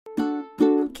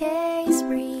case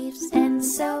briefs, and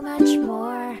so much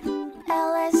more.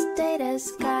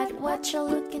 LSData's got what you're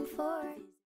looking for.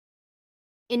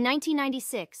 In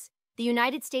 1996, the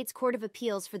United States Court of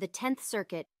Appeals for the 10th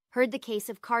Circuit heard the case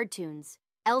of Cardtoons,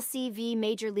 LCV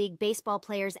Major League Baseball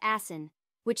players Asin,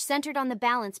 which centered on the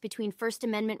balance between First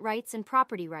Amendment rights and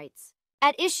property rights.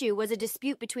 At issue was a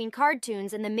dispute between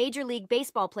Cardtoons and the Major League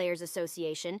Baseball Players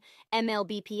Association,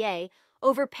 MLBPA,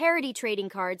 over parody trading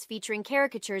cards featuring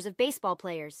caricatures of baseball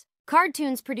players.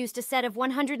 Cardtoons produced a set of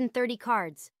 130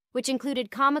 cards, which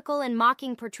included comical and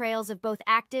mocking portrayals of both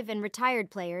active and retired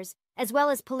players, as well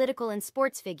as political and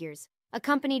sports figures,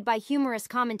 accompanied by humorous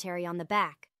commentary on the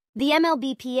back. The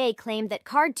MLBPA claimed that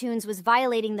Cardtoons was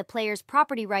violating the players'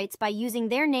 property rights by using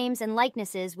their names and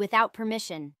likenesses without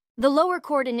permission. The lower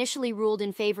court initially ruled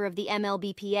in favor of the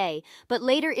MLBPA, but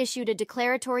later issued a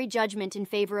declaratory judgment in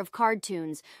favor of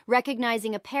Cardtoons,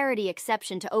 recognizing a parody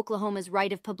exception to Oklahoma's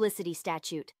right of publicity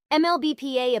statute.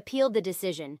 MLBPA appealed the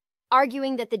decision,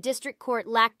 arguing that the district court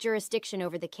lacked jurisdiction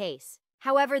over the case.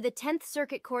 However, the 10th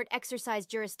Circuit Court exercised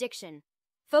jurisdiction,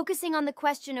 focusing on the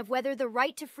question of whether the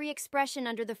right to free expression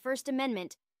under the First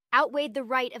Amendment outweighed the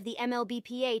right of the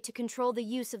MLBPA to control the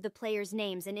use of the players'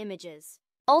 names and images.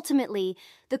 Ultimately,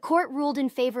 the court ruled in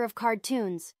favor of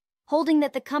Cardtoons, holding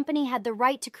that the company had the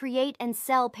right to create and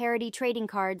sell parody trading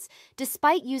cards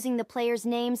despite using the players'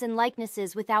 names and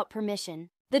likenesses without permission.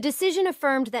 The decision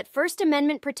affirmed that First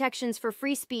Amendment protections for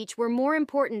free speech were more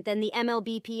important than the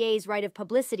MLBPA's right of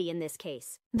publicity in this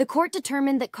case. The court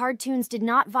determined that Cardtoons did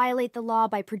not violate the law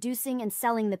by producing and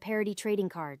selling the parody trading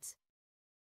cards.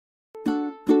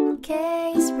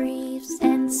 Case briefs,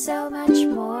 and so much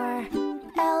more.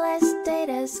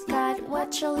 LSData's got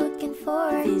what you're looking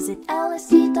for. Visit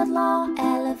lsd.law,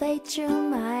 elevate your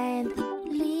mind.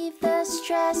 Leave the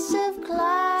stress of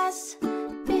class.